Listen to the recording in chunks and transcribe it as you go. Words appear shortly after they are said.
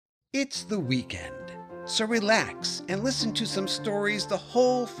It's the weekend, so relax and listen to some stories the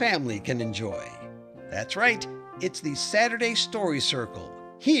whole family can enjoy. That's right, it's the Saturday Story Circle,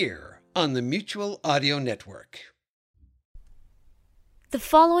 here on the Mutual Audio Network. The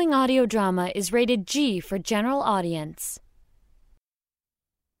following audio drama is rated G for general audience.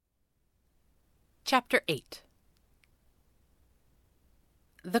 Chapter 8.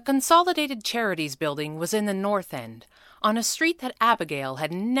 The Consolidated Charities building was in the North End, on a street that Abagail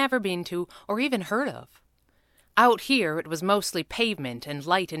had never been to or even heard of. Out here it was mostly pavement and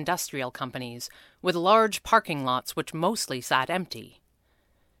light industrial companies, with large parking lots which mostly sat empty.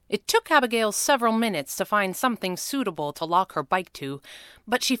 It took Abagail several minutes to find something suitable to lock her bike to,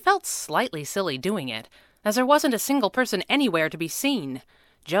 but she felt slightly silly doing it, as there wasn't a single person anywhere to be seen,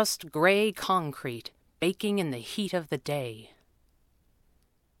 just gray concrete, baking in the heat of the day.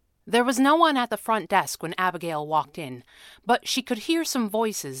 There was no one at the front desk when Abagail walked in, but she could hear some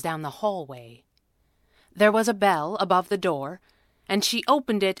voices down the hallway. There was a bell above the door, and she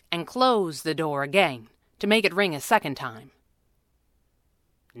opened it and closed the door again to make it ring a second time.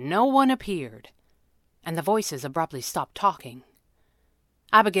 No one appeared, and the voices abruptly stopped talking.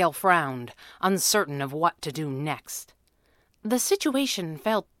 Abagail frowned, uncertain of what to do next. The situation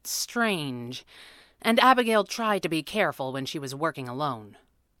felt strange, and Abagail tried to be careful when she was working alone.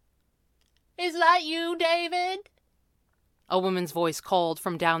 "Is that you, David?" a woman's voice called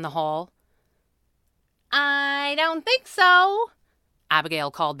from down the hall. "I don't think so,"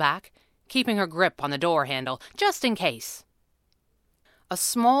 Abagail called back, keeping her grip on the door handle, just in case. A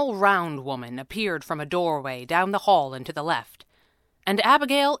small, round woman appeared from a doorway down the hall and to the left, and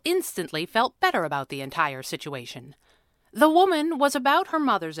Abagail instantly felt better about the entire situation. The woman was about her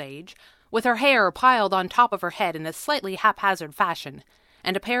mother's age, with her hair piled on top of her head in a slightly haphazard fashion,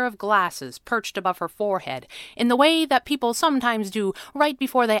 and a pair of glasses perched above her forehead in the way that people sometimes do right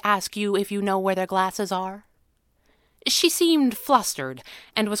before they ask you if you know where their glasses are. She seemed flustered,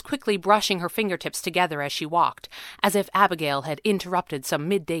 and was quickly brushing her fingertips together as she walked, as if Abagail had interrupted some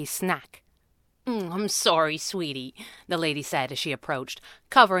midday snack. "I'm sorry, sweetie," the lady said as she approached,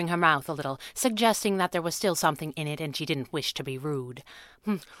 covering her mouth a little, suggesting that there was still something in it and she didn't wish to be rude.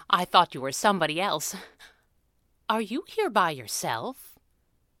 "I thought you were somebody else. Are you here by yourself?"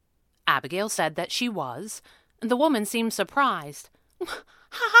 Abagail said that she was. The woman seemed surprised.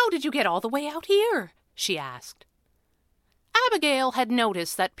 "How did you get all the way out here?" she asked. Abagail had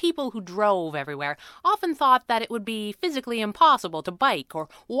noticed that people who drove everywhere often thought that it would be physically impossible to bike or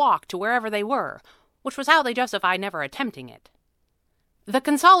walk to wherever they were, which was how they justified never attempting it. The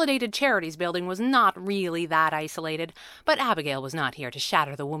Consolidated Charities building was not really that isolated, but Abagail was not here to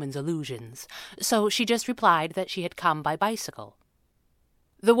shatter the woman's illusions, so she just replied that she had come by bicycle.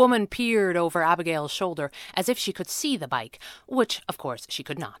 The woman peered over Abagail's shoulder as if she could see the bike, which, of course, she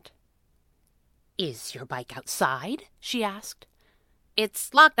could not. "Is your bike outside?" she asked.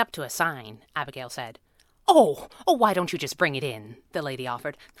 "It's locked up to a sign," Abagail said. Oh, why don't you just bring it in?" the lady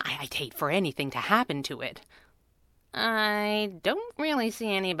offered. "I'd hate for anything to happen to it." "I don't really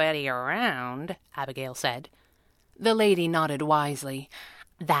see anybody around," Abagail said. The lady nodded wisely.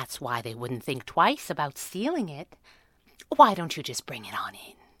 "That's why they wouldn't think twice about stealing it. Why don't you just bring it on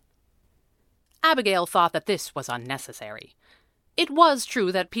in?" Abagail thought that this was unnecessary. It was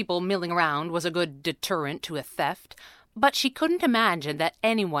true that people milling around was a good deterrent to a theft, but she couldn't imagine that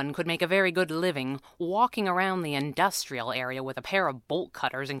anyone could make a very good living walking around the industrial area with a pair of bolt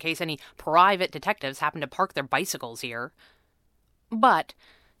cutters in case any private detectives happened to park their bicycles here. But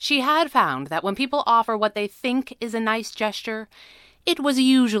she had found that when people offer what they think is a nice gesture, it was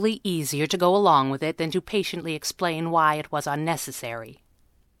usually easier to go along with it than to patiently explain why it was unnecessary.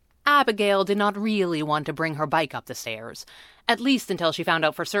 Abagail did not really want to bring her bike up the stairs, at least until she found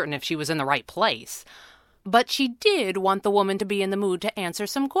out for certain if she was in the right place. But she did want the woman to be in the mood to answer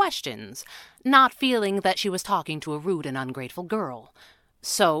some questions, not feeling that she was talking to a rude and ungrateful girl.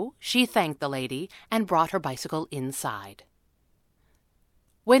 So she thanked the lady and brought her bicycle inside.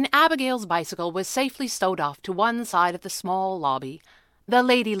 When Abagail's bicycle was safely stowed off to one side of the small lobby, the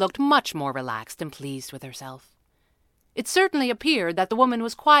lady looked much more relaxed and pleased with herself. It certainly appeared that the woman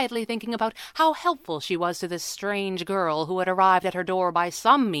was quietly thinking about how helpful she was to this strange girl who had arrived at her door by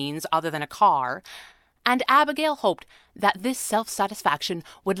some means other than a car, and Abagail hoped that this self-satisfaction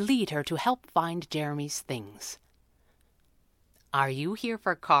would lead her to help find Jeremy's things. "Are you here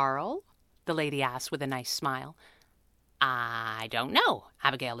for Carl?" the lady asked with a nice smile. "I don't know,"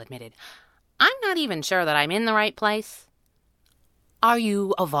 Abagail admitted. "I'm not even sure that I'm in the right place." "Are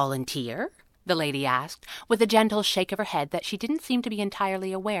you a volunteer?" the lady asked, with a gentle shake of her head that she didn't seem to be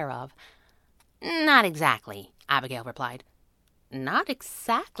entirely aware of. "Not exactly," Abagail replied. Not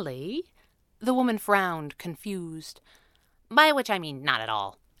exactly. The woman frowned, confused. By which I mean not at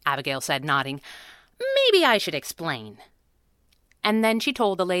all, Abagail said, nodding. Maybe I should explain. And then she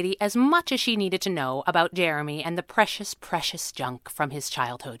told the lady as much as she needed to know about Jeremy and the precious, precious junk from his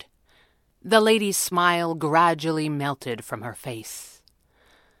childhood. The lady's smile gradually melted from her face.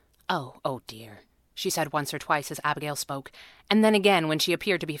 Oh dear, she said once or twice as Abagail spoke, and then again when she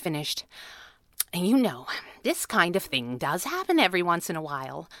appeared to be finished. You know, this kind of thing does happen every once in a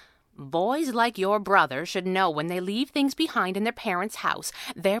while. Boys like your brother should know when they leave things behind in their parents' house,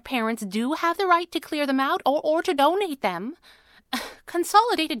 their parents do have the right to clear them out or to donate them.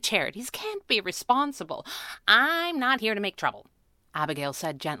 Consolidated Charities can't be responsible. I'm not here to make trouble, Abagail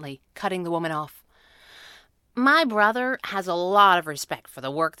said gently, cutting the woman off. My brother has a lot of respect for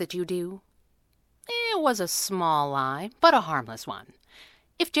the work that you do. It was a small lie, but a harmless one.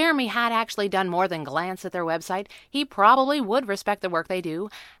 If Jeremy had actually done more than glance at their website, he probably would respect the work they do,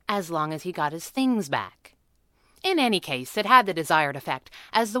 as long as he got his things back. In any case, it had the desired effect,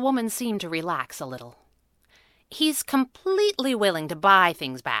 as the woman seemed to relax a little. He's completely willing to buy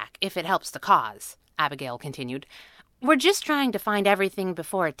things back, if it helps the cause, Abagail continued. We're just trying to find everything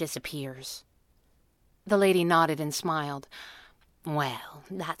before it disappears. The lady nodded and smiled. Well,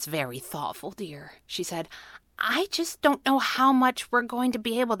 that's very thoughtful, dear, she said. I just don't know how much we're going to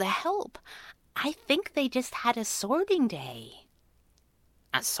be able to help. I think they just had a sorting day.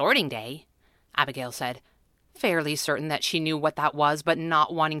 A sorting day? Abagail said, fairly certain that she knew what that was, but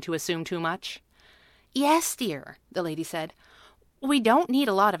not wanting to assume too much. Yes, dear, the lady said. We don't need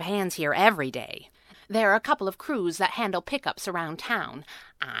a lot of hands here every day. There are a couple of crews that handle pickups around town.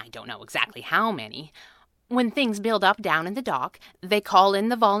 I don't know exactly how many. When things build up down in the dock, they call in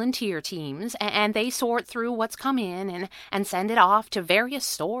the volunteer teams, and they sort through what's come in and send it off to various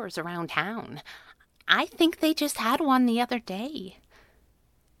stores around town. I think they just had one the other day.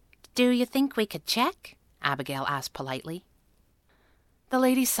 Do you think we could check? Abagail asked politely. The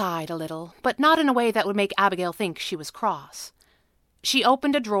lady sighed a little, but not in a way that would make Abagail think she was cross. She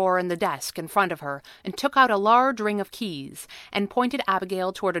opened a drawer in the desk in front of her and took out a large ring of keys and pointed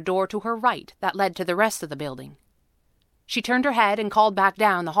Abagail toward a door to her right that led to the rest of the building. She turned her head and called back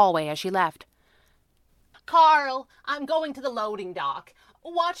down the hallway as she left. Carl, I'm going to the loading dock.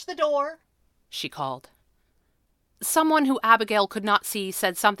 Watch the door, she called. Someone who Abagail could not see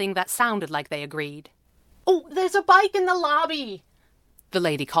said something that sounded like they agreed. Oh, there's a bike in the lobby, the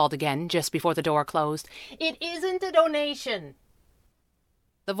lady called again just before the door closed. It isn't a donation.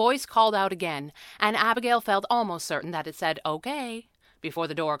 The voice called out again, and Abagail felt almost certain that it said, okay, before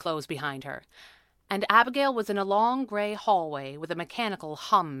the door closed behind her. And Abagail was in a long gray hallway with a mechanical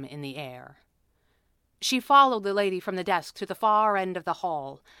hum in the air. She followed the lady from the desk to the far end of the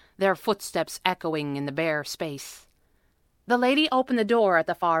hall, their footsteps echoing in the bare space. The lady opened the door at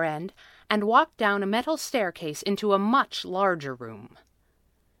the far end and walked down a metal staircase into a much larger room.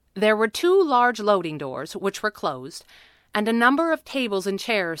 There were 2 large loading doors, which were closed, and a number of tables and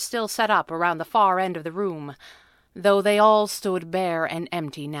chairs still set up around the far end of the room, though they all stood bare and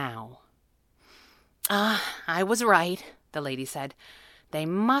empty now. I was right, the lady said. They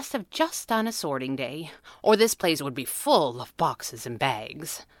must have just done a sorting day, or this place would be full of boxes and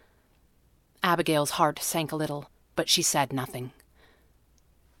bags. Abagail's heart sank a little, but she said nothing.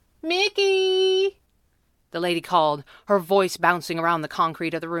 Mickey! The lady called, her voice bouncing around the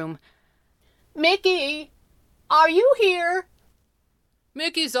concrete of the room. Mickey! Are you here?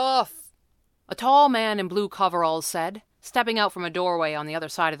 Mickey's off, a tall man in blue coveralls said, stepping out from a doorway on the other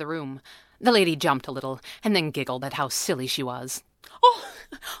side of the room. The lady jumped a little, and then giggled at how silly she was. Oh,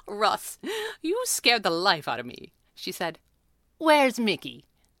 Russ, you scared the life out of me, she said. Where's Mickey?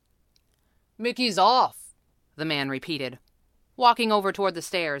 Mickey's off, the man repeated, walking over toward the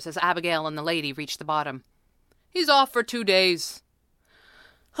stairs as Abagail and the lady reached the bottom. He's off for 2 days.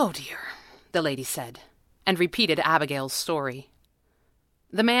 Oh, dear, the lady said, and repeated Abagail's story.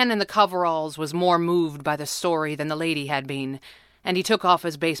 The man in the coveralls was more moved by the story than the lady had been, and he took off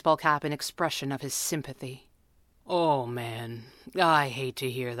his baseball cap in expression of his sympathy. Oh, man, I hate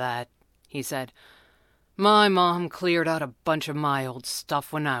to hear that, he said. My mom cleared out a bunch of my old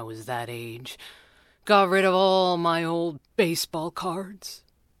stuff when I was that age. Got rid of all my old baseball cards.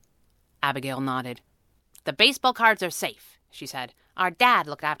 Abagail nodded. The baseball cards are safe, she said. Our dad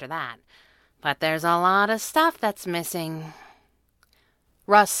looked after that. But there's a lot of stuff that's missing.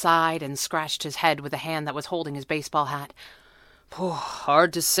 Russ sighed and scratched his head with the hand that was holding his baseball hat.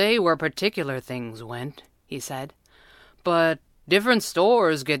 Hard to say where particular things went, he said. But different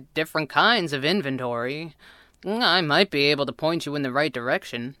stores get different kinds of inventory. I might be able to point you in the right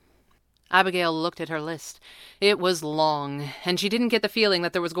direction. Abagail looked at her list. It was long, and she didn't get the feeling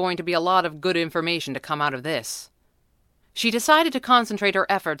that there was going to be a lot of good information to come out of this. She decided to concentrate her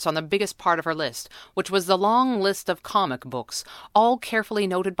efforts on the biggest part of her list, which was the long list of comic books, all carefully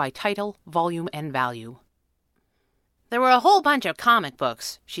noted by title, volume, and value. There were a whole bunch of comic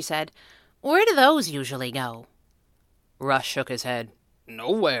books, she said. Where do those usually go? Russ shook his head.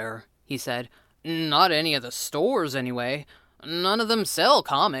 Nowhere, he said. Not any of the stores, anyway. None of them sell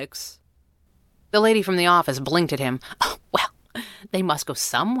comics. The lady from the office blinked at him. Oh, well, they must go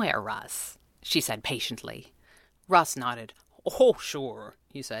somewhere, Russ, she said patiently. Russ nodded. Oh, sure,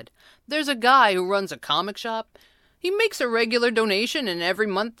 he said. There's a guy who runs a comic shop. He makes a regular donation, and every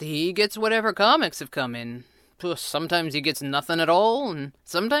month he gets whatever comics have come in. Sometimes he gets nothing at all, and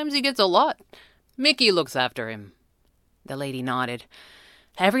sometimes he gets a lot. Mickey looks after him. The lady nodded.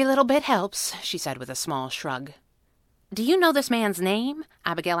 Every little bit helps, she said with a small shrug. Do you know this man's name?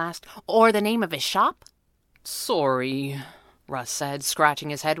 Abagail asked. Or the name of his shop? Sorry, Russ said, scratching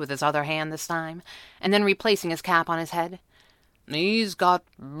his head with his other hand this time, and then replacing his cap on his head. He's got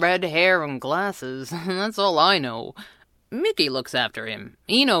red hair and glasses. That's all I know. Mickey looks after him.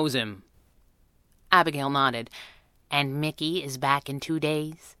 He knows him. Abagail nodded. And Mickey is back in 2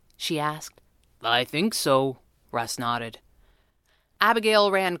 days? She asked. I think so, Russ nodded. Abagail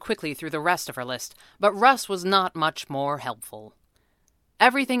ran quickly through the rest of her list, but Russ was not much more helpful.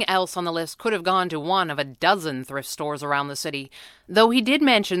 Everything else on the list could have gone to one of a dozen thrift stores around the city, though he did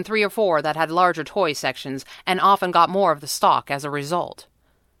mention 3 or 4 that had larger toy sections and often got more of the stock as a result.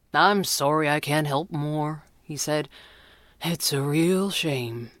 I'm sorry I can't help more, he said. It's a real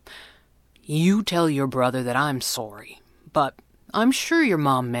shame. You tell your brother that I'm sorry, but I'm sure your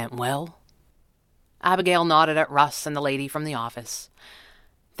mom meant well. Abagail nodded at Russ and the lady from the office.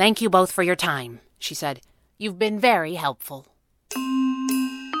 Thank you both for your time, she said. You've been very helpful.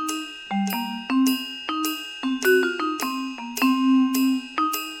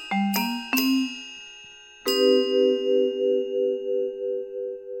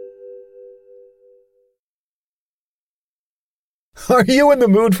 Are you in the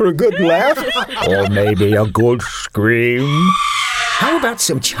mood for a good laugh? Or maybe a good scream? How about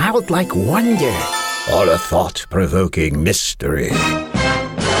some childlike wonder? Or a thought-provoking mystery?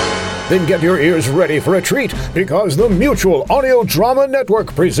 Then get your ears ready for a treat, because the Mutual Audio Drama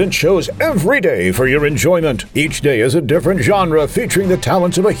Network presents shows every day for your enjoyment. Each day is a different genre featuring the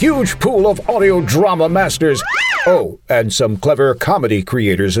talents of a huge pool of audio drama masters. Oh, and some clever comedy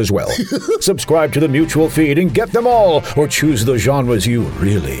creators as well. Subscribe to the Mutual feed and get them all, or choose the genres you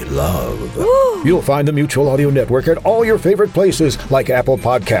really love. You'll find the Mutual Audio Network at all your favorite places like Apple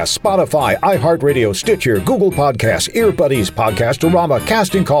Podcasts, Spotify, iHeartRadio, Stitcher, Google Podcasts, Earbuddies, Podcastorama,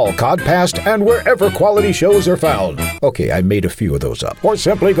 Casting Call, Codcast, and wherever quality shows are found. Okay, I made a few of those up. Or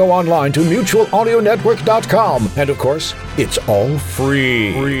simply go online to mutualaudionetwork.com. And of course, it's all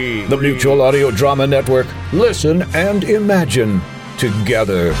free. The Mutual Audio Drama Network. Listen and imagine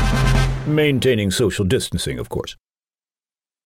together. Maintaining social distancing, of course.